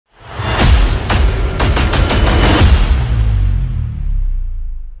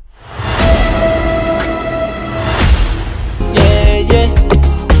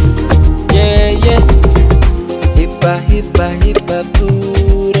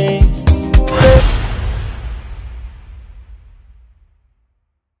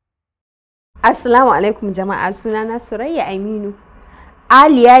Assalamu alaikum jama'a, sunana Surayya Aminu.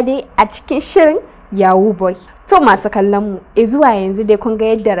 Aliya dai a cikin shirin YAHOO Boy. To masu kallon mu, zuwa yanzu dai kun ga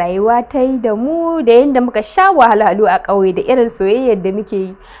yadda rayuwa ta yi da mu da yadda muka sha wahalhalu a ƙauye da irin soyayyar da muke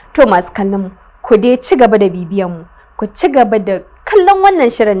yi. To masu kallon mu, ku dai ci gaba da bibiyan mu. Ku ci gaba da kallon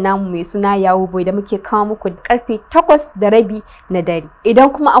wannan shirin namu mai suna YAHOO Boy da muke kawo muku karfe 8:30 na dare. Idan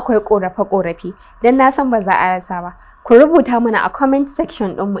kuma akwai ƙorafe-ƙorafe, dan na san ba za a rasa ba. Ku rubuta mana a comment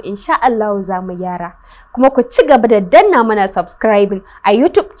section ɗinmu, insha Allah za mu gyara. Kuma ku ci gaba da danna mana subscribing a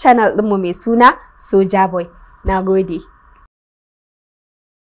YouTube channel ɗinmu mai suna Soja Boy. Na gode.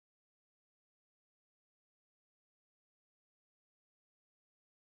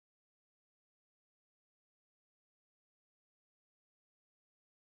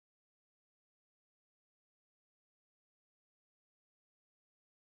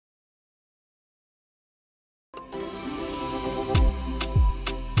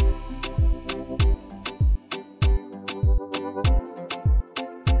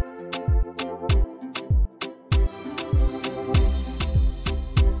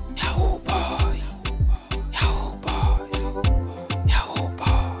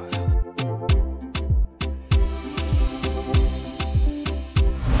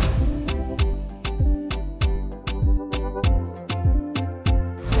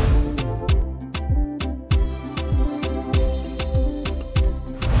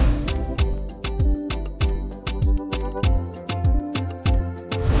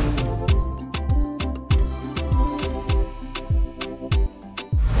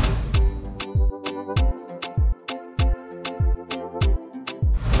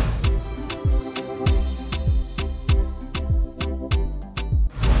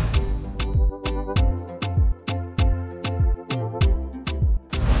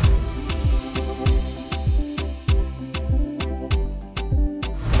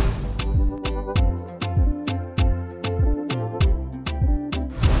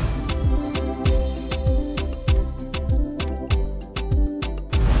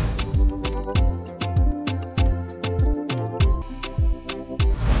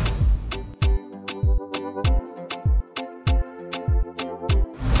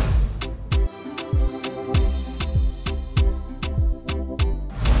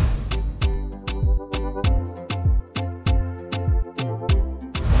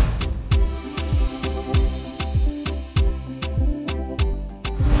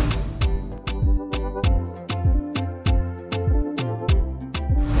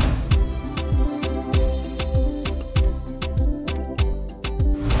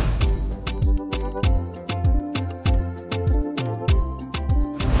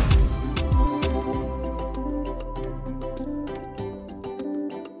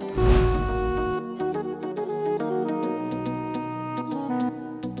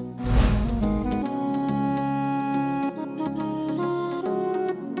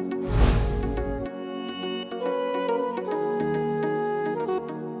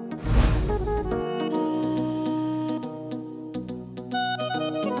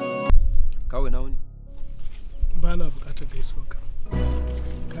 Bana bukatar gaisuwarka.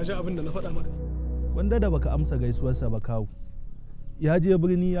 Ka ji abin da na faɗa maka? Wanda da baka amsa gaisuwarsa ba kawo. Ya je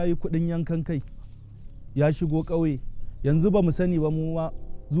birni ya yi kuɗin yankan kai. Ya shigo ƙauye. Yanzu ba mu sani ba mu ma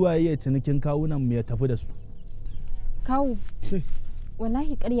zuwa yayi cinikin kawunan mu ya tafi da su. Kawo.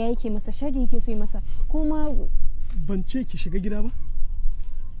 Wallahi ƙarya yake masa, sharri yake so yi masa. Kuma ban ce ki shiga gida ba?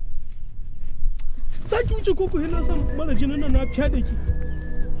 Ta ki wuce koko yana son mara jinin nan na fyaɗe ki.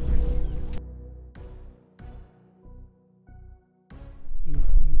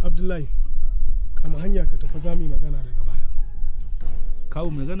 Abdullahi, kama hanya ka tafi za mu yi magana daga baya. Kawo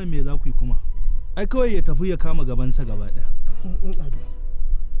magana me za ku yi kuma? Ai kawai ya tafi ya kama gabansa gaba ɗaya. Ado,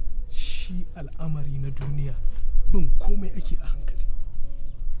 shi al'amari na duniya bin komai ake a hankali.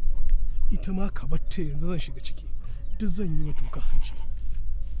 Ita ma ka batta yanzu zan shiga ciki, duk zan yi matuka hanci.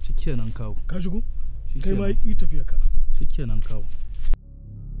 Shikenan kawo. Ka shigo? Kai ma yi tafiya ka. Shikenan kawo.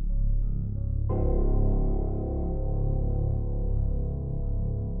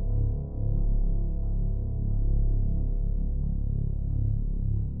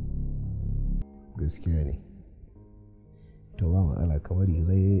 Gaskiya ne, to ba matsala kamar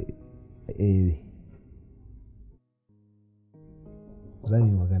zai za mu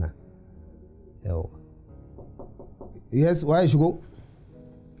yi magana. Yawa, yes, waye shigo?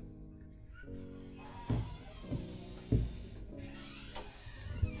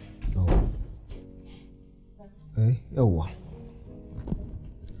 Yawa,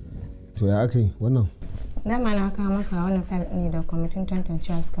 to ya aka yi wannan? Dama na kawo maka wannan fayil ne da kwamitin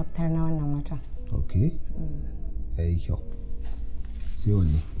tantancewa suka fitar na wannan wata. Ok, ya yi kyau. sai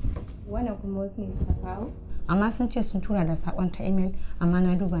wanne? Wannan kuma wasu ne suka kawo. Amma sun ce sun tura da sakon ta email amma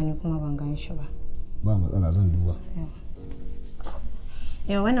na duba ne kuma ban gan shi ba. Ba matsala zan duba.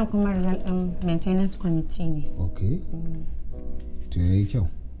 Yau wannan kuma result din maintenance committee ne. Okay. To yayi kyau.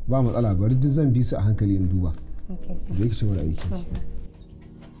 Ba matsala bari duk zan bi su a hankali in duba. Okay sir. Je ki ci gaba da aiki.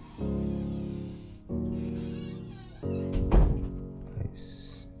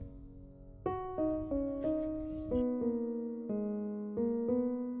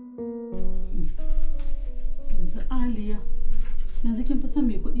 Yanzu kin fi son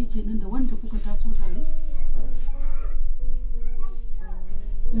mai kuɗi kenan da wanda kuka taso tare?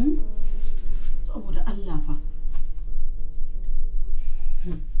 Saboda Allah fa.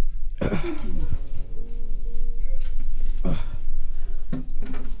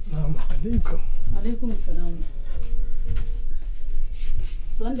 Assalamu alaikum. Alaikum salam.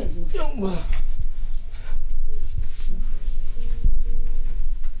 Son da zuwa. Yawwa.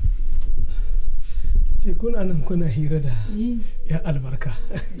 Ce kuna nan kuna hira da ya albarka.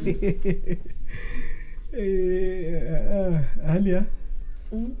 Aliya?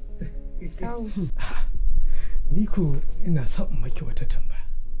 Ni ko ina son maki wata tambaya.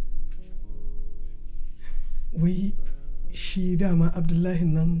 Wai shi dama Abdullahi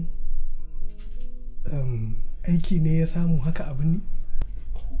nan aiki ne ya samu haka abin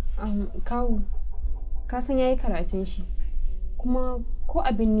ne? Kawu, ka san yayi karatun shi. Kuma ko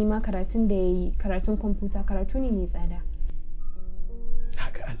abin nima karatun da ya yi karatun kwamfuta karatu ne mai tsada.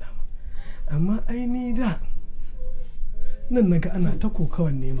 Haka alama. Amma aini da nan naga ana ta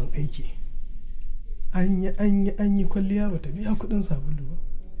kokawan neman aiki. An yi kwalliya bata biya kudin sabulu ba.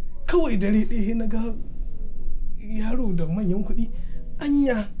 Kawai dare ɗaya na ga yaro da manyan kuɗi.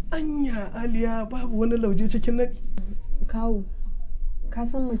 Anya Aliya babu wani lauje cikin naɗi. Kawu, ka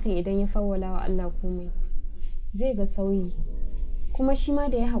san mutum idan ya fawwala wa Allah komai zai ga sauyi. Kuma shi ma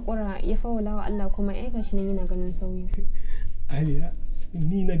da ya haƙura ya fawala wa Allah kuma ya gashi nan yana ganin sauyi. Aliya,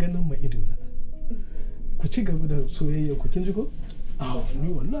 ni na ganin ma idona. Ku ci gaba da soyayya ku kin ji ko?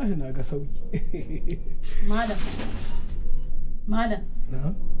 Ni wallahi na ga sauyi. Malam.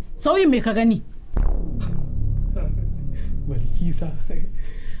 Na? Sauyin me ka gani? Malkisa.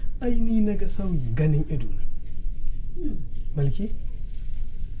 Ai ni na ga sauyi ganin idona. Malki?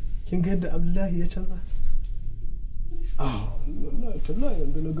 Kin ga yadda Abdullahi ya canza? Wallahi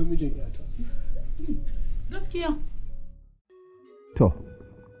yanzu na ga mijin yata. Gaskiya. To,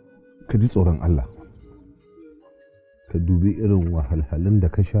 ka ji tsoron Allah. Ka dubi irin wahalhalun da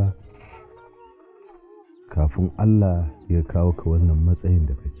ka sha kafin Allah ya kawo ka wannan matsayin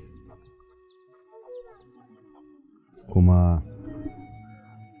da kake. Kuma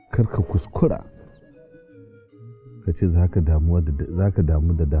karka kuskura ka ce za ka damu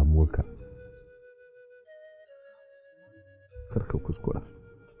da damuwarka. Karka kuskura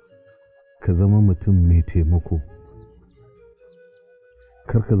ka zama mutum mai taimako,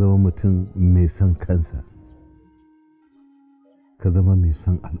 karka zama mutum mai son kansa, ka zama mai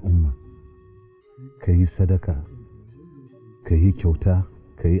son al'umma, ka yi sadaka, ka yi kyauta,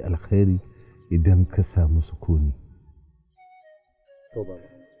 ka yi alkhairi idan ka samu sukuni.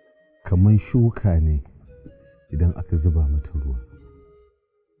 Kaman shuka ne idan aka zuba mata ruwa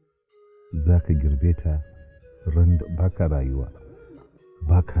za ka girbe ta ran da baka rayuwa,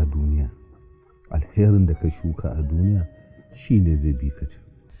 baka duniya. Alherin da ka shuka a duniya shi ne zai bi ka can.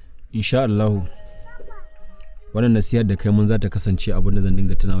 Insha Allah wannan nasihar da kai mun za ta kasance abin da zan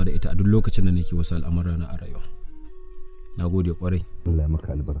dinga tunawa da ita a duk lokacin da nake wasu al'amura na a rayuwa. Na gode kwarai. Allah ya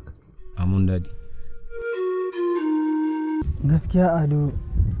maka albarka. Amin dadi. Gaskiya Ado,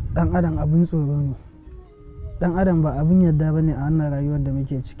 dan adam abin tsoro ne. Dan adam ba abin yadda bane a wannan rayuwar da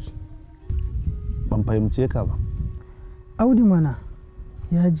muke ciki. Ban fahimce ka ba. Audu mana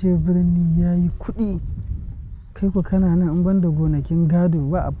ya je birni ya yi kuɗi, kai ku kana nan in banda gonakin gado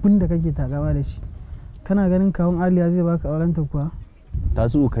ba abin da kake tagawa da shi. Kana ganin kawun Aliya zai baka aurenta kuwa?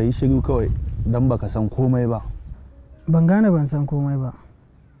 Tasu ka yi shiru kawai don baka san komai ba. Ban gane ban san komai ba.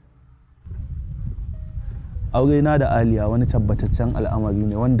 Aure na da Aliya wani tabbataccen al'amari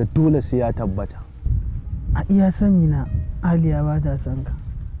ne wanda dole sai ya tabbata. A iya sani na Aliya ba ta son ka.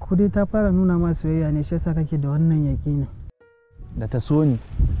 Ko dai ta fara nuna ma soyayya ne shi yasa kake da wannan yaƙinin. Da ta so ni,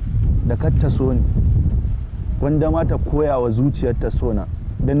 da kar ta so ni, wanda ma ta koya wa zuciyar ta so na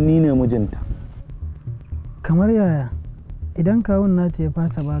don ni ne mijinta. Kamar yaya? Idan kawun nata ya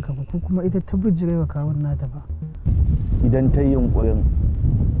fasa baka ba ko kuma ita ta bijirewa kawun nata ba? Idan ta yi yunƙurin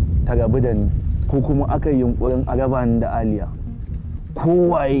ta rabu da ni ko kuma aka yi yunƙurin a raba ni da Aliya,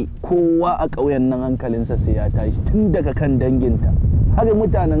 kowa a ƙauyen nan hankalinsa sai ya tashi tun daga kan danginta har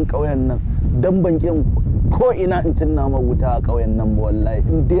mutanen ƙauyen nan don ban ƙin ko ina in cinna ma wuta a ƙauyen nan ba wallahi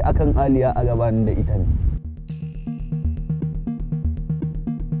in dai akan Aliya a gaban da ita ne.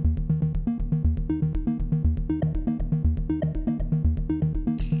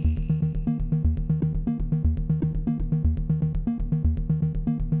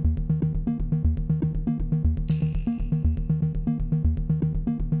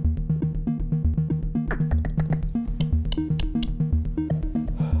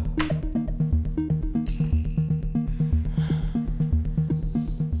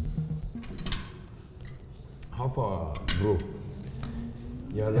 Hafa bro,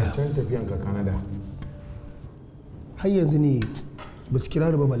 ya zancen tafiyan ka Canada? Har yanzu ne ba su kira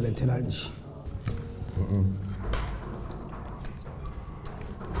da baballanta na ji.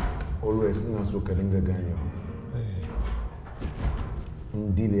 Always ina so ka dinga ganewa.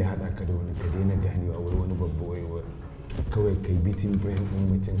 In dile ya haɗa ka da wani ka daina ganewa wai wani babba wai kawai kai beating brain ɗin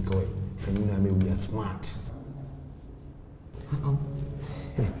mutum kawai ka nuna mai we are smart.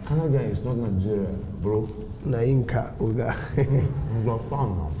 Canada is not Nigeria, bro. Na yin ka, oga. You're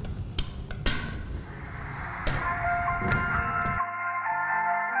fun now.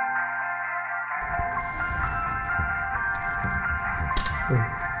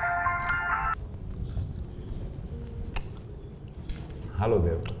 Hello,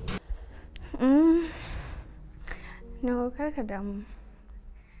 babe. No, karka damu.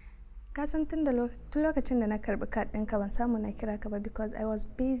 Ka san tun lokacin da na karbi card ɗinka ban samu na kira ka ba because I was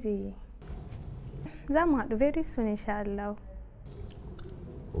busy. Za mu haɗu very soon insha Allah.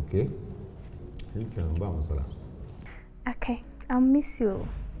 Okay. Shikenan ba matsala. Okay, I'll miss you.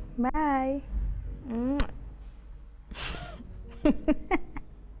 Bye.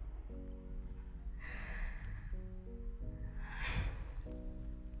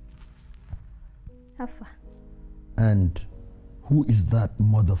 Afa. And who is that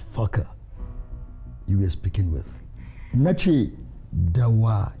motherfucker you were speaking with? Nace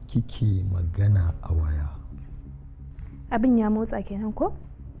dawa kike magana a waya. Abin ya motsa kenan ko?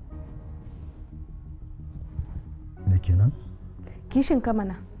 Me kenan? Kishin ka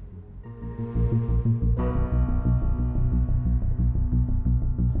mana.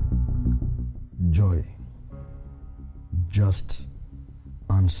 Joy, just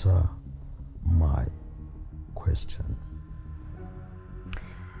answer my question.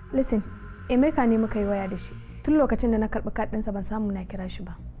 Listen, Emeka ne muka yi waya da shi. Tun lokacin da na karɓi card ɗinsa ban samu na kira shi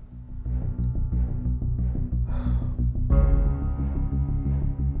ba.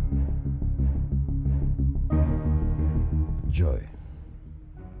 Joy,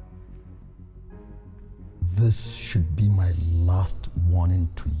 this should be my last warning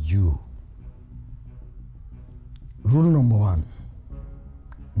to you. Rule number 1,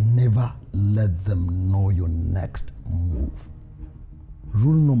 never let them know your next move.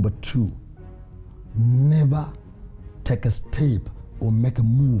 Rule number 2, never take a step or make a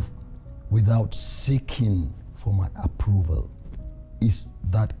move without seeking for my approval. Is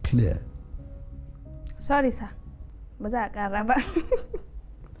that clear? Sorry, sir. Ba za a ƙara ba.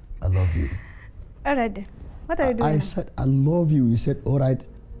 I love you. All right then. What are you doing? I said I love you. You said all right.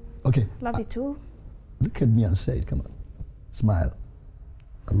 Okay. Love you too. Look at me and say it. Come on. Smile.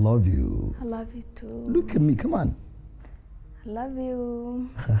 I love you. I love you too. Look at me. Come on. I love you.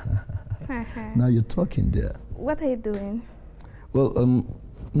 Now you're talking there. What are you doing? Well,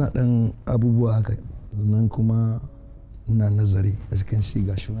 na dan abubuwa haka. Nan kuma na nazari. As you can see,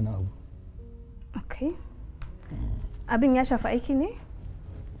 gashi wani abu. Okay. Abin ya shafa aiki ne?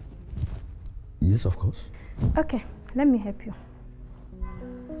 Yes, of course. Okay, let me help you.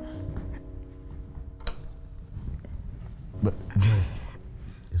 But Joy,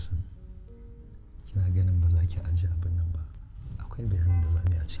 listen. Kina ganin ba za ki ajiye abin nan ba. Akwai bayanin da za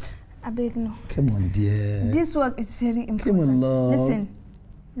mu yi a ciki. Abeg no. Come on, dear. This work is very important. Come on, love.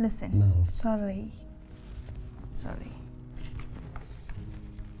 Listen. Love. Sorry.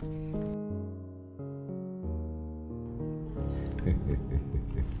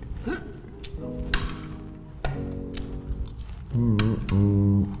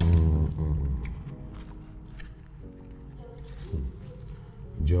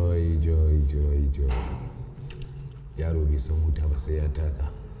 Joy. Yaro bai san wuta ba sai ya taka.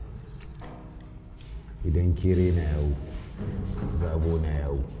 Idan kere na yawo, zabo na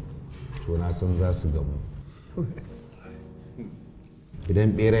yawo, to na san za su gamu.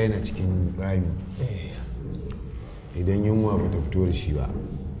 Idan bera yana cikin rami, idan yunwa ba ta fito da shi ba,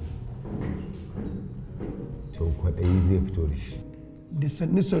 to kwaɗayi zai fito da shi. Da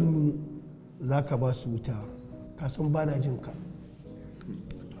sannu za ka ba su wuta, ka san ba na jin ka.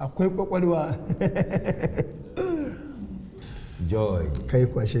 Akwai kwakwalwa. Joy. Kai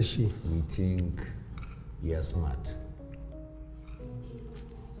kwashe shi. We think you're smart.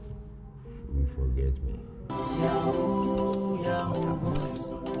 You forget me. Yahoo, Yahoo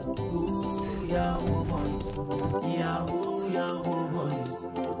boys. Ooh, Yahoo boys. Yahoo, Yahoo boys.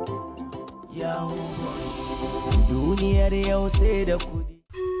 Yahoo boys. Duniyar yau sai da kudi.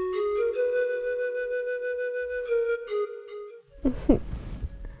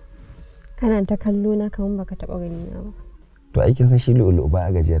 Kana ta kallo na kamar baka taɓa gani na ba. To aikin san shi lu'ulu ba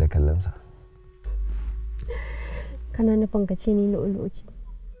a gajiya da kallonsa. Kana nufin ka ce ni lu'ulu ce?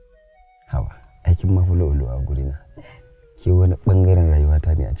 Hawa, aikin mafi lu'ulu a gurina. Ke wani bangaren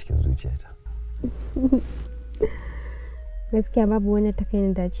rayuwata ne a cikin zuciyata. Gaskiya babu wani ta kai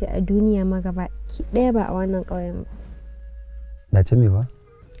ni dace a duniya ma gaba ki ɗaya ba a wannan ƙauyen ba. Dace me ba?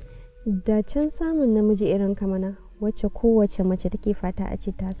 Dacen samun namiji irin kamana wacce kowace mace take fata a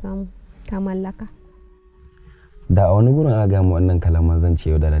ce ta samu ta mallaka. Da a wani gurin aka gama wannan kalaman zan ce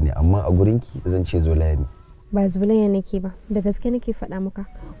yaudara ne, amma a gurinki zan ce zolaya ne. Ba zolaya nake ba, da gaske nake faɗa maka,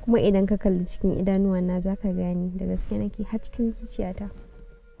 kuma idan ka kalli cikin idanuwa na zaka gani da gaske nake har cikin zuciyata.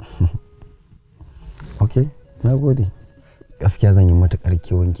 Okay, na gode. Gaskiya zan yi matukar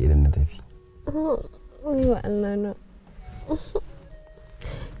kewanki idan na tafi. Wa Allah na.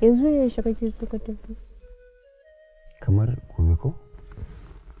 Yanzu yaushe kake so ka tafi? Kamar gobe ko?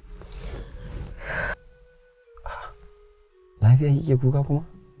 Lafiya kike kuka kuma?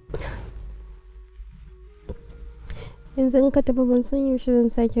 Yanzu in ka tafi ban san yaushe zan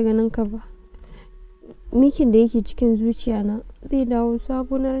sake ganin ka ba. Mikin da yake cikin zuciya na zai dawo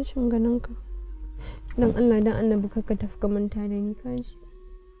sabo na rashin ganin ka. Dan Allah dan Annabi ka tafi ka manta da ni kaji.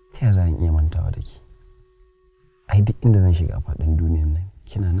 Ta za in iya mantawa da ki? Ai duk inda zan shiga a faɗin duniyar nan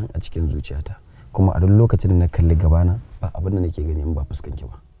kina nan a cikin zuciyata, kuma a duk lokacin da na kalli gabana ba abin da nake gani in ba fuskan ki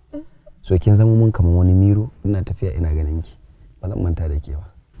ba. So kin zama mun kamar wani miro, ina tafiya ina ganin ki, ba zan manta da ke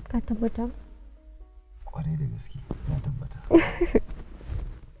ba. Ka tabbata? Kwarai da gaske na tabbata.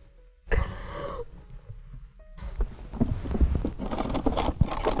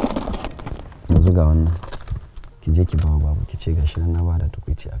 Yanzu ga wannan ki je ki bawa babu ki ce gashi nan na bada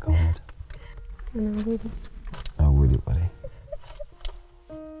tukuici a kan mata. Na gode. Na gode kwarai.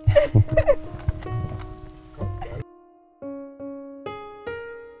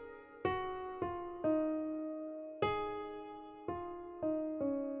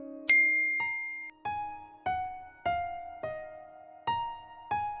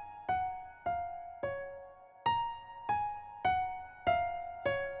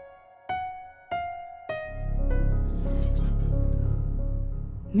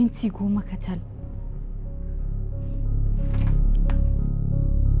 Minti 10 kacal.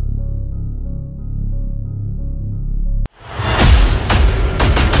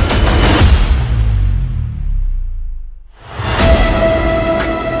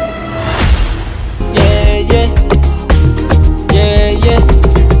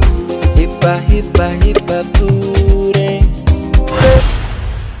 Hippa pure.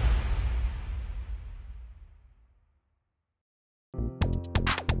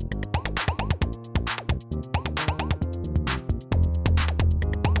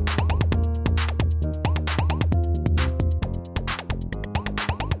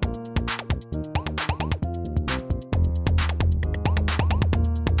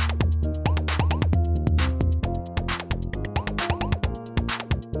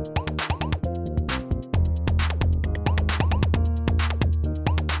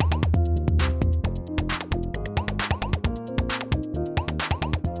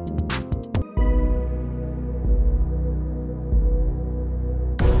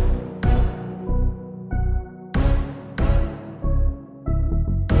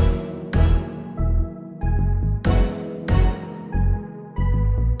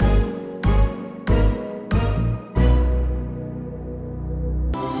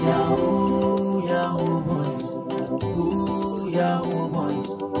 Yahoo boys,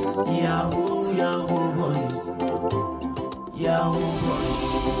 Yahoo boys, Yahoo boys.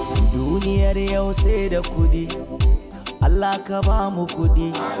 Duniyar yau sai da kudi, Allah ka ba mu kudi,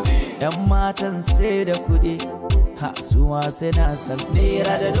 yan matan sai da kudi, ha suwa suna san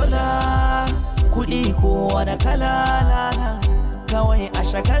naira da dola, kudi ko wani kala lala, kawai a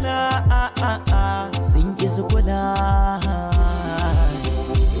shagala sun ki su kula.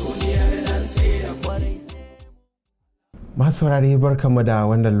 Masu saurare barkanmu da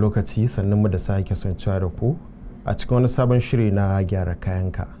wannan lokaci, sannan mu da sake kasancewa da ku a cikin wani sabon shiri na gyara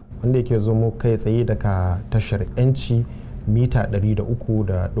kayanka wanda yake zo mu kai tsaye daga tashar yanci mita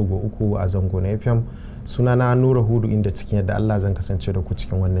 300.3 a zango na FM. Sunana Nura Hudu, inda cikin yadda Allah zan kasance da ku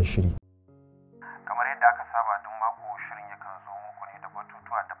cikin wannan shiri. Kamar yadda aka saba duk mako shirin yakan zo muku ne da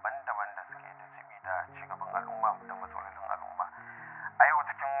batutuwa daban-daban da suke da jibi da cigaba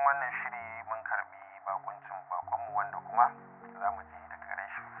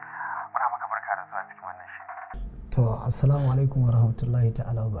To, assalamu alaikum wa rahmatullahi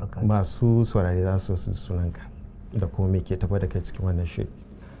ta'ala wa barakatuh. Masu saurari za su sunanka da kuma me ke tafa da kai cikin wannan shiri.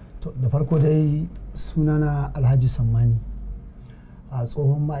 To, da farko dai sunana Alhaji Sammani, a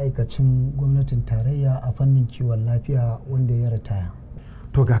tsohon ma'aikacin gwamnatin tarayya a fannin kiwon lafiya wanda ya ritaya.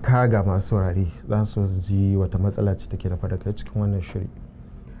 To ga ka ga masu saurari za su ji wata matsala ce take tafa da kai cikin wannan shiri.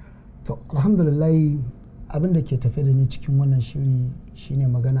 To, alhamdulillah abin da ke tafe da ni cikin wannan shiri shine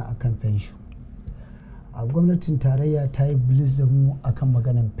magana akan fensho. A gwamnatin tarayya ta yi bilis da mu akan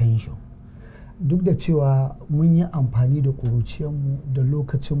maganan fensho. Duk da cewa mun yi amfani da ƙuruciyarmu da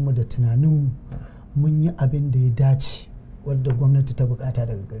lokacinmu da tunaninmu mun yi abin da ya dace wadda gwamnati ta bukata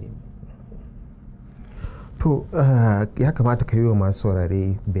daga gare mu. To ya kamata ka yi wa masu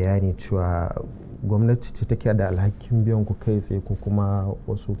saurare bayani cewa gwamnati ce take da alhakin biyan ku kai tsaye ko kuma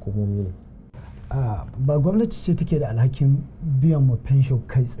wasu hukumomi ne? Ba gwamnati ce take da alhakin biyan mu fensho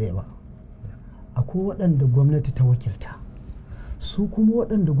kai tsaye ba. Akwai waɗanda gwamnati ta wakilta. Su kuma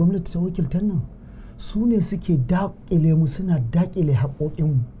waɗanda gwamnati ta wakiltar nan su ne suke daƙile mu, suna daƙile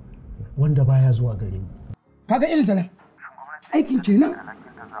haƙoƙinmu wanda baya zuwa gare mu. Kaga irin sana aikin kenan.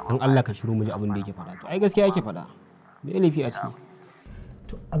 Don Allah ka shiru mu ji abin da yake faɗa. To ai gaskiya yake faɗa. Me laifi a ciki?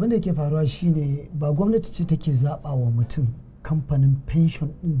 To abin da yake faruwa shine ba gwamnati ce take zaɓa wa mutum kamfanin pension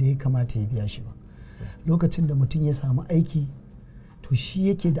ɗin da ya kamata ya biya shi ba. Lokacin da mutum ya samu aiki to shi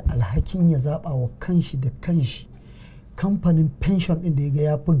yake da alhakin ya zaɓa wa kanshi da kanshi kamfanin pension ɗin da ya ga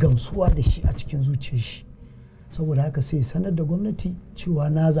ya fi gamsuwa da shi a cikin zuciyar shi. Saboda haka sai sanar da gwamnati cewa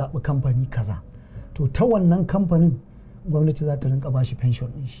na zaɓi kamfani kaza. To ta wannan kamfanin gwamnati za ta rinka ba shi pension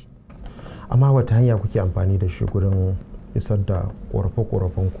ɗin shi. Amma wata hanya kuke amfani da shi gurin isar da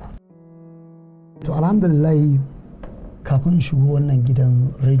ƙorafe-ƙorafenku? To alhamdulillah kafin shigo wannan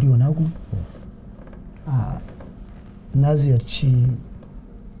gidan rediyo naku na ziyarci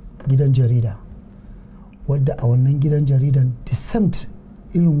gidan jarida wadda a wannan gidan jaridan dissent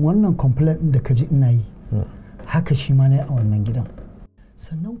irin wannan complaint ɗin da ka ji ina yi haka shi ma ne a wannan gidan.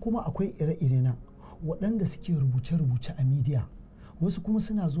 Sannan kuma akwai ire-ire na waɗanda suke rubuce-rubuce a media, wasu kuma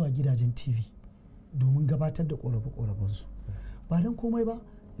suna zuwa gidajen tv domin gabatar da ƙorafe-ƙorafensu. Ba don komai ba,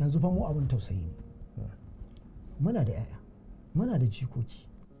 yanzu fa mu abin tausayi ne. Muna da 'ya'ya, muna da jikoki,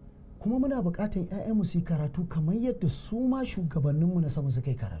 kuma muna buƙatar 'ya'yanmu su yi karatu kamar yadda su ma shugabanninmu na sama suka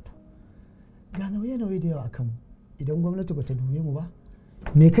yi karatu. Ga nauye-nauye da yawa akan mu. Idan gwamnati bata dube mu ba,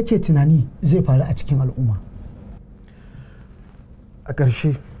 me kake tunani zai faru a cikin al'umma? A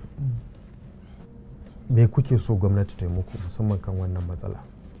ƙarshe me kuke so gwamnati ta yi muku musamman kan wannan matsala?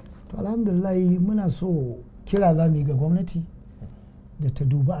 To alhamdulillah muna so kira za mu yi ga gwamnati da ta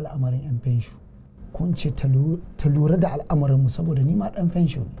duba al'amarin 'yan fensho. Kun ce ta lura da al'amarinmu saboda ni ma ɗan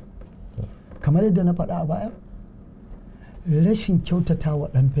fensho ne. Kamar yadda na faɗa a baya, rashin kyautata wa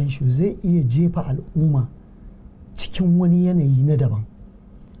ɗan fensho zai iya jefa al'umma cikin wani yanayi na daban.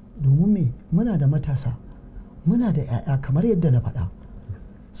 Domin me, muna da matasa, muna da 'ya'ya kamar yadda na faɗa.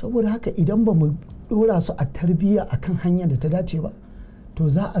 Saboda haka idan ba mu ɗora su a tarbiyya akan hanyar da ta dace ba, to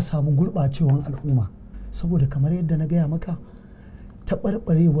za a samu gurɓacewan al'umma. Saboda kamar yadda na gaya maka,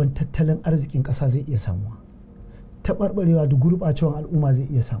 taɓarɓarewar tattalin arzikin ƙasa zai iya samuwa, taɓarɓarewa da gurɓacewan al'umma zai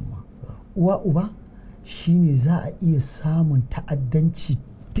iya samuwa. Uwa uba shine za a iya samun ta'addanci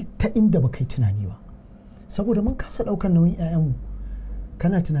duk ta inda ba kai tunani ba, saboda mun kasa ɗaukar nauyin 'ya'yanmu.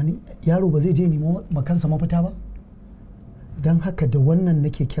 Kana tunani yaro ba zai je nemo makansa mafita ba? Don haka da wannan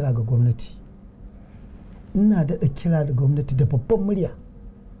nake kira ga gwamnati, ina daɗa kira da gwamnati da babban murya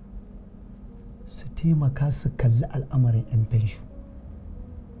su taimaka su kalli al'amarin 'yan fensho,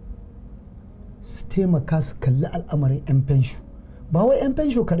 su taimaka su kalli al'amarin 'yan fensho. Ba wai 'yan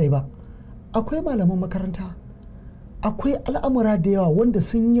fensho kaɗai ba, akwai malaman makaranta, akwai al'amura da yawa wanda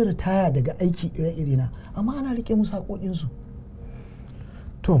sun yi ritaya daga aiki ire-ire na, amma ana rike musu haƙoƙinsu.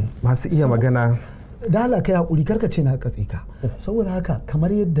 To masu iya magana da Allah kai hakuri karka ce na katse ka. Saboda haka kamar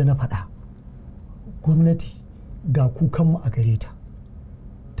yadda na faɗa, gwamnati ga kukanmu a gare ta,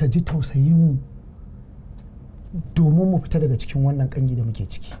 ta ji tausayin mu domin mu fita daga cikin wannan kangi da muke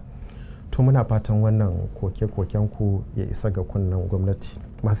ciki. To muna fatan wannan koke-koken ku ya isa ga kunnen gwamnati.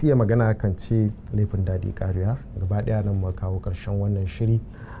 Masu iya magana kan ce laifin daɗi ƙariya. Gaba ɗaya nan muka kawo ƙarshen wannan shiri.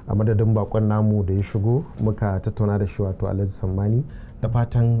 A madadin bakon namu da ya shigo muka tattauna da shi wato Alhaji Sammani, da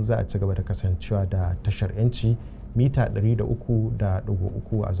fatan za a ci gaba da kasancewa da tashar 'yanci mita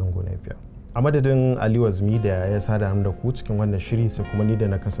 300.3 a zango na biyar. A madadin Aliyu Azmi da ya sada hannu da ku cikin wannan shiri, sai kuma ni da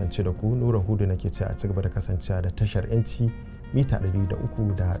na kasance da ku Nura Hudu nake ce a ci gaba da kasancewa da tashar 'yanci mita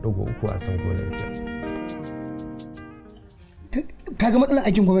 300.3 a zango na biyar. Kaga matsalar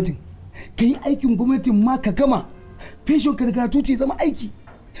aikin gwamnatin, ka yi aikin gwamnatin ma ka gama pension ka da gratuity zama aiki,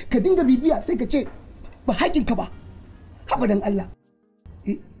 ka dinga bibiya sai ka ce ba haƙinka ba. abadan Allah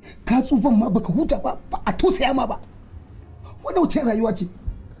ka tsufan ma baka huta ba a tausaya ma ba wannan wace rayuwa ce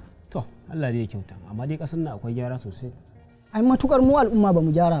to Allah dai ya kyauta amma dai kasar nan akwai gyara sosai ai matukar mu al'umma ba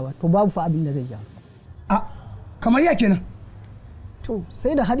mu gyara ba to babu fa abin da zai gyara a kamar ya kenan to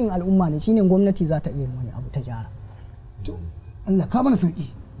sai da haɗin al'umma ne shine gwamnati za ta iya wani abu ta gyara to Allah ka mana sauki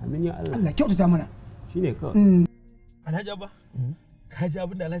amin ya Allah Allah kyautata mana shine kawai Alhaji Abba ka ji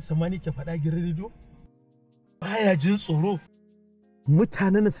abin da Alhaji Samani ke faɗa gidan rediyo baya jin tsoro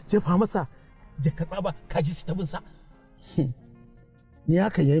mutanen su jefa masa jaka tsaba kaji su tabin sa ni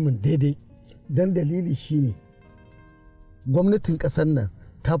hakan yayi min daidai dan dalili shine gwamnatin ƙasar nan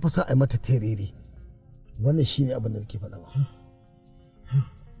ta fi sa a mata terere wannan shine abin da nake faɗa ba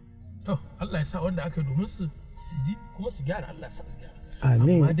to Allah ya sa wanda aka yi domin su ji kuma su gyara Allah ya sa su gyara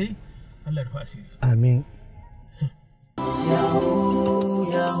amin amma dai Allah ya rufa asiri amin Yahoo,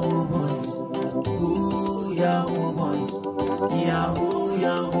 Yahoo boys. Ooh, Yahoo boys. Yahoo,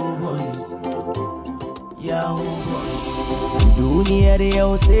 Yahoo boys. Yahoo boys. Duniyar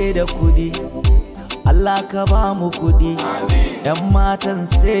yau sai da kudi. Allah ka ba mu kudi. Yan matan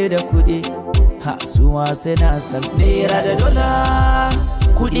sai da kudi. Ha suwa suna san naira da dola.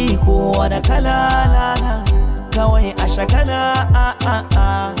 Kudi ko wani kala lala. Kawai a shagala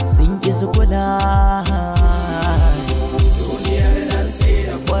sun ki su kula.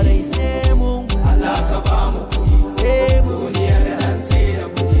 Kwarai sai mu Allah ka ba mu kuɗi sai mu duniyar nan sai da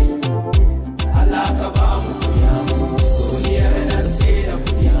kuɗi Allah ka ba mu kuɗi duniyar nan sai da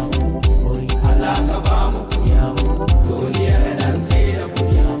kuɗi Allah ka ba mu kuɗi duniyar nan sai da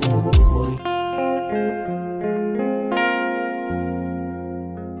kuɗi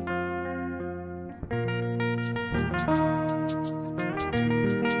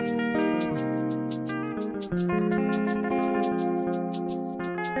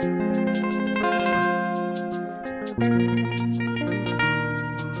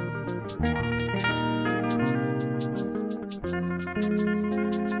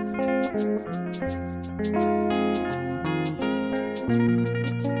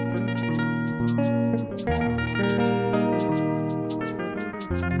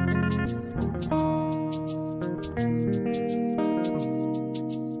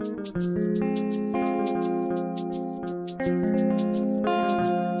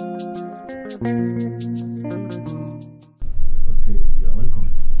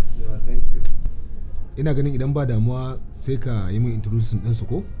ina ganin idan ba damuwa sai ka yi min introduction ɗinsu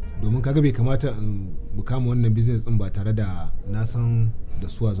ko domin kaga bai kamata in bukama wannan business ɗin ba tare da na san da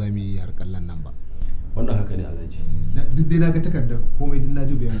suwa za mu yi harkar nan ba wannan haka ne alhaji duk dai na ga takardar komai din na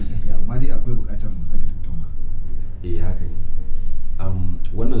ji bayanin da kai amma dai akwai buƙatar mu sake tattauna haka ne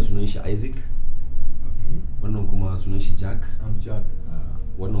wannan sunan shi Isaac wannan kuma sunan shi Jack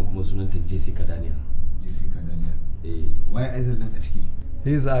wannan kuma sunanta Jessica Daniel waye Isaac ɗin a ciki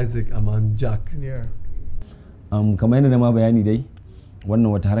He's Isaac, I'm Jack. Yeah. Kamar yadda na ma bayani dai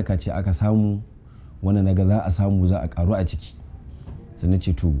wannan wata harka ce aka samu wannan naga za a samu za a karu a ciki sannan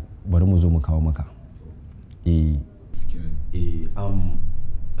ce to bari mu zo mu kawo maka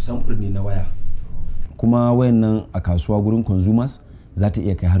samfur ne na waya kuma wayan nan a kasuwa gurin consumers za ta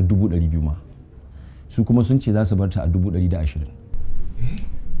iya kai har 200,000 ma su kuma sun ce za su bar ta a 120,000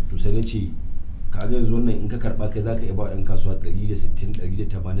 to sai na ce kaga yanzu wannan in ka karba kai zaka iya ba yan kasuwa 160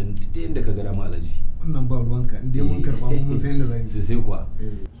 180 da yanda ka gada ma alaji wannan ba ruwanka in dai mun karba mun san yadda zai sosai kuwa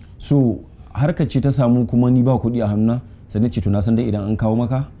so harkar ce ta samu kuma ni ba kuɗi a hannuna sai na ce to na san dai idan an kawo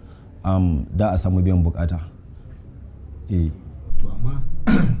maka da a samu biyan bukata to amma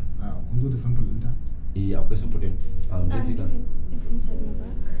kun zo da sample ɗinta akwai sample ɗin Jessica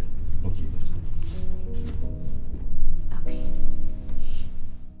okay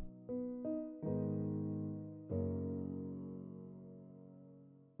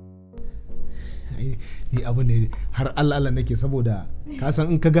ni abu ne har Allah nake saboda ka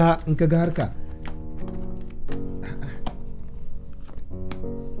san in ka ga harka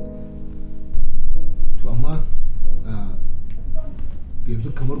to amma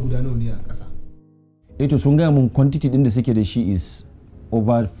yanzu kamar guda nawa ne a ƙasa to sun gaya mun quantity din da suke da shi is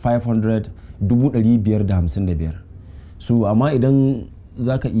over 555 so amma idan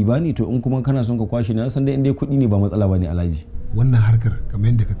za ka iba ne to in kuma kana son ka kwashe ne san dai in dai kuɗi ne ba matsala ba ne alhaji wannan harkar kamar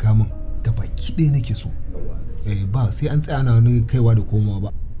yadda ka kamun da baki ɗaya nake so ba sai an tsaya na wani kaiwa da komawa ba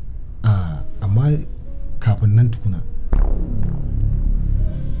amma kafin nan tukuna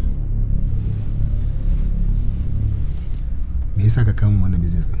me yasa ka kama wannan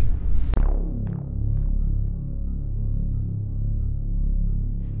business din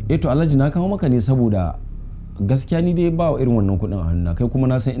to alhaji na kawo maka ne saboda gaskiya ni dai ba irin wannan kuɗin a hannuna kai kuma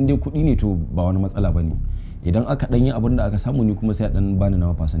na san in dai kuɗi ne to ba wani matsala ba ne idan aka dan yi abin da aka samu ni kuma sai a dan bani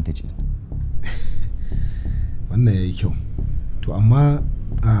nawa percentage. Wannan yayi kyau. To amma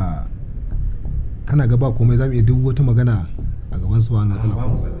kana ga ba komai zamu iya duk wata magana a gaban su ba matsala.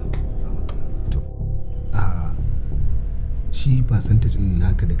 To shi percentage din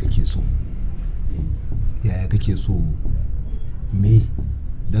naka da kake so yaya kake so me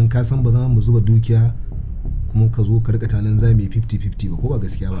dan ka san ba za mu zuba dukiya kuma ka zo ka rika tanan za mu yi 50-50 ba ko ba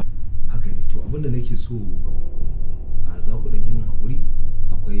gaskiya ba. Haka ne. To abinda nake so za ku dan yi min hakuri,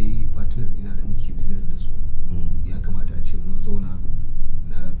 akwai partners ina da muke business da su, ya kamata a ce mun zauna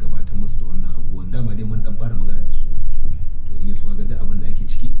na gabatar musu da wannan abubuwan, dama dai mun dan fara magana da su. To in yaso ga duk abin da ake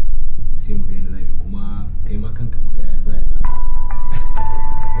ciki sai mu ga yadda zamu kuma kai ma kanka mu ga ya za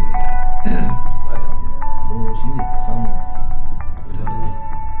ko shine a samu a fitar da kai.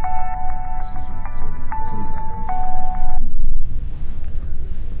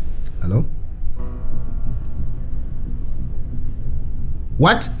 Hello?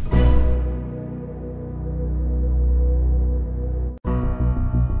 What?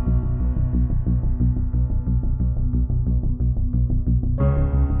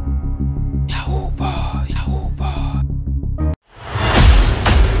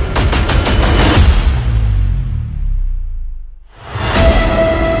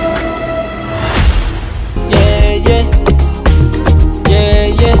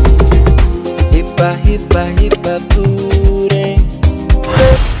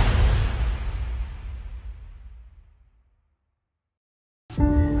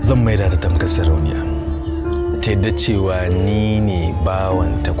 Zan maida ta tamkar sarauniya ta yadda cewa ni ne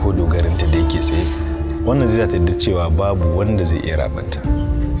bawanta ko dogarinta da yake tsaye. Wannan zai ta yadda cewa babu wanda zai iya rabanta.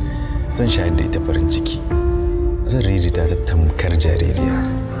 Zan shahar da ita farin ciki, zan ririta ta tamkar jaririya.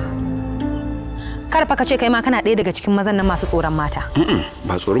 Kar fa ka ce kai ma kana ɗaya daga cikin mazan nan masu tsoron mata.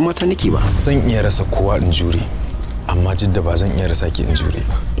 Ba tsoron mata nake ba. Zan iya rasa kowa in jure, amma jidda ba zan iya rasa ki in jure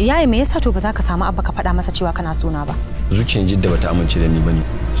ba. Yayi me yasa to ba za ka samu abba ka faɗa masa cewa kana sona ba? Zuciyar jidda bata amince da ni bane.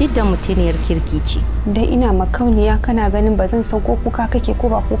 Jidda mutuniyar kirki ce. Dan ina makauniya kana ganin ba zan san ko kuka kake ko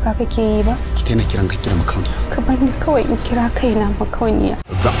ba kuka kake yi ba? Ki taina kiran ka kira makauniya. Ka bani kawai in kira kaina makauniya.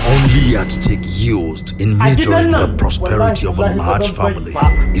 The only yardstick used in measuring the prosperity of a large family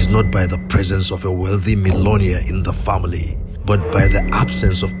is not by the presence of a wealthy millionaire in the family, but by the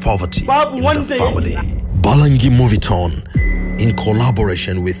absence of poverty in the family. Balangi Movietone, in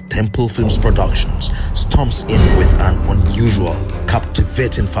collaboration with Temple Films Productions, storms in with an unusual,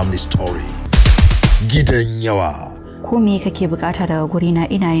 captivating family story. Gidan Yawa. Ko me kake bukata daga gurina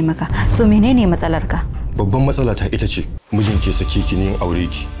ina yi maka. To menene matsalarka? Babban matsala ta ita ce mijin ke sake ki ne aure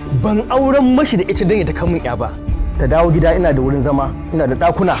ki. Ban auren mashi da ita dan ya ta kamun ya ba. Ta dawo gida ina da wurin zama, ina da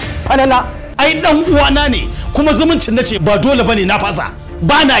dakuna. Falala. Ai dan uwana ne, kuma zumuncin nace ba dole bane na fasa.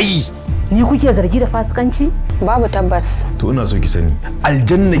 Ba na yi. Ni kuke zargi da fasikanci? Babu tabbas. To ina so ki sani,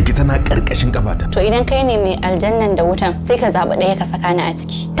 aljanna ki tana karkashin kafata. To idan kai ne mai aljannan da wutan, sai ka zaba ɗaya ka saka ni a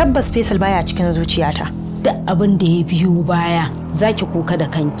ciki. Tabbas Faisal baya cikin zuciyata. Duk abin da ya biyo baya, zaki kuka da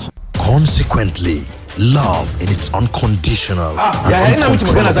kanki. Consequently, love in its unconditional and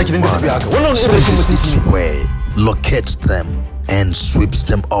uncontrollable its way locates them and sweeps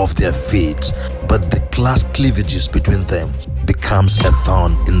them off their feet, but the class cleavages between them becomes a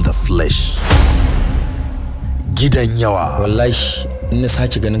thorn in the flesh. Gidan Yawa. Wallahi in na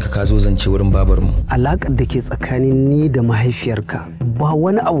sake ganin ka zo zance wurin babarmu. Alakar da ke tsakanin ni da mahaifiyarka ba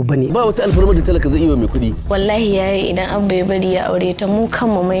wani abu bane. Ba wata alfarma da talaka zai yi wa mai kuɗi. Wallahi yayi idan abba ya bari ya aure ta mu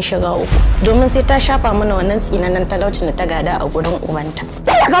kanmu mun shiga uku. Domin sai ta shafa mana wannan tsinanan talaucin da ta gada a gurin ubanta.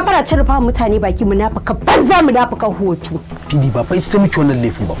 Dala gafara ce rufa mutane baki munafika banza munafika hoto. Fidi ba fa ita miki wannan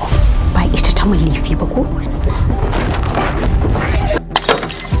laifin ba. Ba ita ta mun laifi ba ko?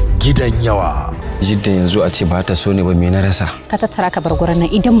 Gidan Yawa. Jidda yanzu a ce ba ta so ne ba me na rasa. Ka tattara ka bar gurin nan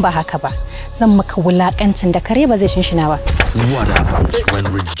idan ba haka ba zan maka wulakancin da kare ba zai shinshina ba. What happens when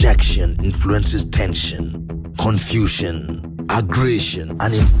rejection influences tension, confusion, aggression,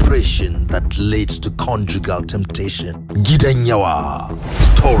 and impression that leads to conjugal temptation? Gidan Yawa.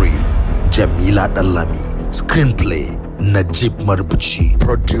 Story Jamila Dalami. Screenplay Najib Marbuchi.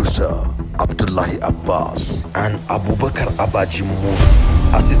 Producer Abdullahi Abbas and Abubakar Abaji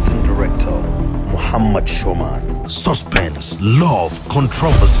Movie. Assistant Director Muhammad Shoman. Suspense, love,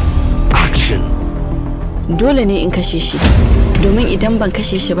 controversy, action. Dole ne in kashe shi domin idan ban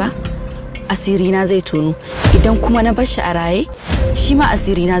kashe shi ba asirina zai tonu, idan kuma na bar shi a raye shi ma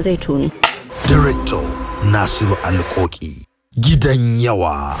asirina zai tonu. Director Nasiru Alkoki. Gidan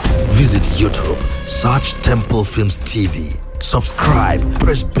Yawa. Visit YouTube, search Temple Films TV. Subscribe,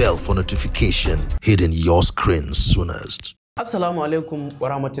 press bell for notification. Hidden your screen soonest. Assalamu alaikum wa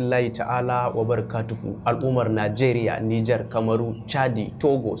rahmatullahi ta'ala wa barakatuhu al'ummar Najeriya, Nijar, Kamaru, Chadi,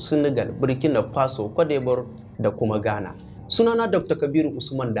 Togo, Senegal, Burkina Faso, Cote d'Ivoire da kuma Ghana. Sunana Dr. Kabiru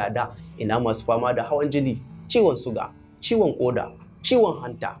Usman Dada, ina masu fama da hawan jini, ciwon suga, ciwon koda, ciwon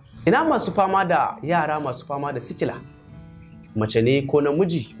hanta. Ina masu fama da yara masu fama da sikila. Mace ne ko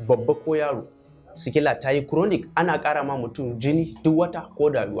namiji, babba ko yaro. Sikila ta yi chronic, ana ƙara ma mutum jini duk wata ko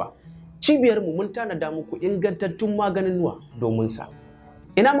da ruwa. Cibiyarmu mun tanada muku ingantattun maganinnuwa domin sa.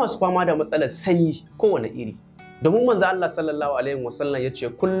 Ina masu fama da matsalar sanyi kowane iri. Domin manzo Allah sallallahu alaihi wasallam yace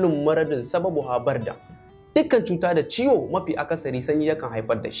kullum maradin sababu barda. Dukkan cuta da ciwo mafi akasari sanyi yakan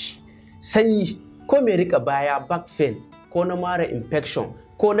haifar da shi. Sanyi ko mai rika baya back pain, ko na mara infection,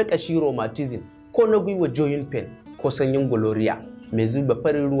 ko na kashi rheumatism, ko na gwiwa joint pain, ko sanyin gonorrhea mai zuba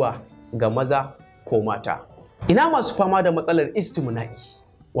farin ruwa ga maza ko mata. Ina masu fama da matsalar istimna'i,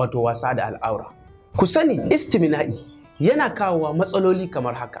 wato wasa da al'aura. Ku sani istimina'i yana kawowa matsaloli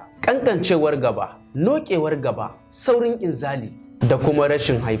kamar haka: kankancewar gaba, nokewar gaba, saurin inzali da kuma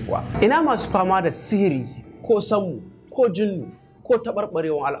rashin haifuwa. Ina masu fama da sihiri ko sammu ko jinnu ko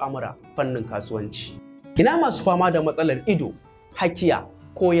taɓarɓarewar al'amura fannin kasuwanci. Ina masu fama da matsalar ido, hakiya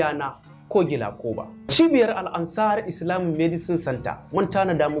ko yana ko gilakoba. Cibiyar Al-Ansar Islamic Medicine Center mun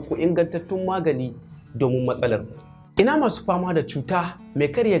tanada muku ingantattun magani domin matsalar ku. Ina masu fama da cuta mai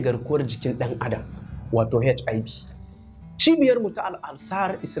karya garkuwar jikin ɗan adam, wato HIV. Cibiyarmu ta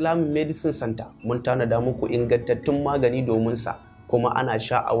Al-Ansar Islamic Medicine Center mun tanada muku ingantattun magani domin sa, kuma ana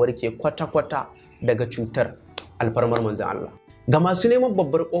sha a warke kwata-kwata daga cutar alfarmar manzon Allah. Ga masu neman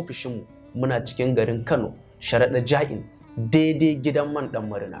babbar ofishinmu muna cikin garin Kano, Sharaɗa Ja'in, daidai gidan man ɗan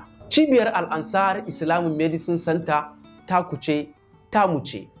Marina. Cibiyar Al-Ansar Islamic Medicine Center ta kuce ta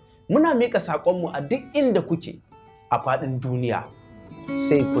muce. Muna miƙa saƙonmu a duk inda kuke a faɗin duniya,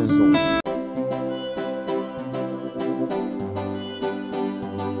 sai kun zo.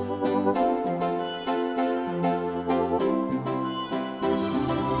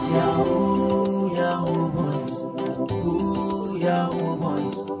 Yahoo, Yahoo boys. Ooh, Yahoo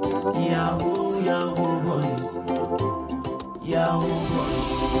boys. Yahoo, Yahoo boys. Yahoo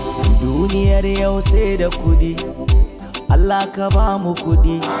boys. Duniyar yau sai da kudi, Allah ka ba mu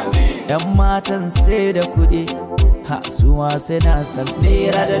kudi. Yan matan sai da kudi, ha su ma suna san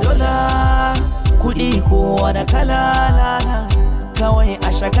naira da dola. Kudi ko wani kala kawai a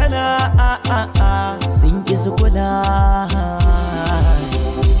shagala sun ki su kula.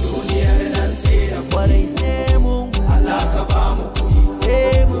 Duniyar nan sai da kwarai sai mun Allah ka ba mu kudi.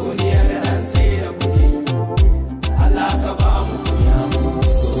 Sai duniyar nan sai da kudi, Allah ka ba mu kudi.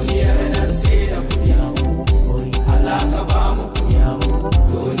 Duniyar nan sai da kudi, Allah ka ba mu kudi.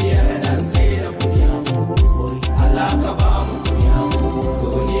 Duniyar nan sai da kudi, Allah ka ba mu kudi.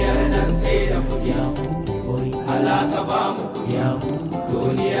 Duniyar nan sai da kudi, Allah ka ba mu kudi.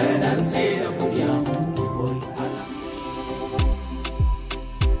 Duniyar nan sai da kudi.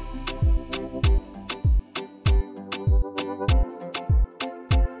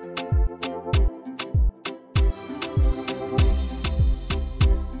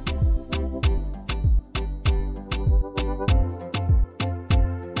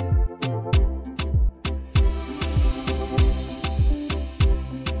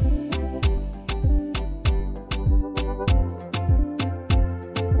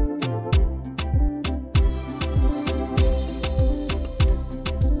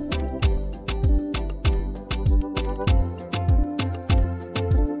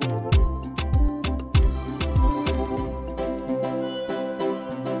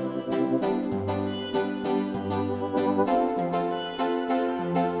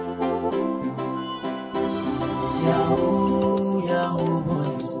 Yahoo, Yahoo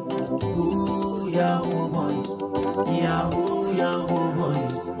boys. Ooh, Yahoo boys. Yahoo, Yahoo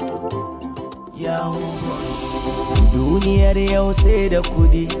boys. Yahoo boys. Duniyar yau sai da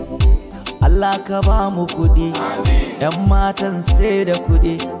kudi, Allah ka ba mu kudi. Yan matan sai da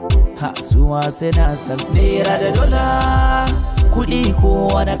kudi, ha su ma suna san naira da dola. Kudi ko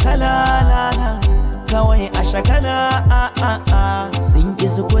wani kala kawai a shagala sun ki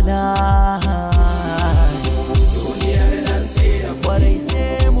su kula. Duniyar nan sai da kwarai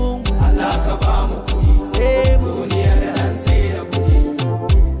sai mun Allah ka ba mu kudi. Sai duniyar nan sai da kudi,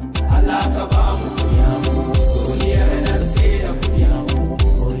 Allah ka ba mu kudi. Duniyar nan sai da kudi,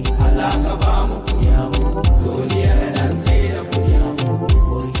 Allah ka ba mu kudi. Duniyar nan sai da kudi,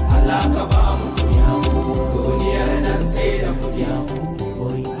 Allah ka ba mu kudi. Duniyar nan sai da kudi,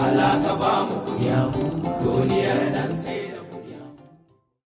 Allah ka ba mu kudi. Duniyar nan sai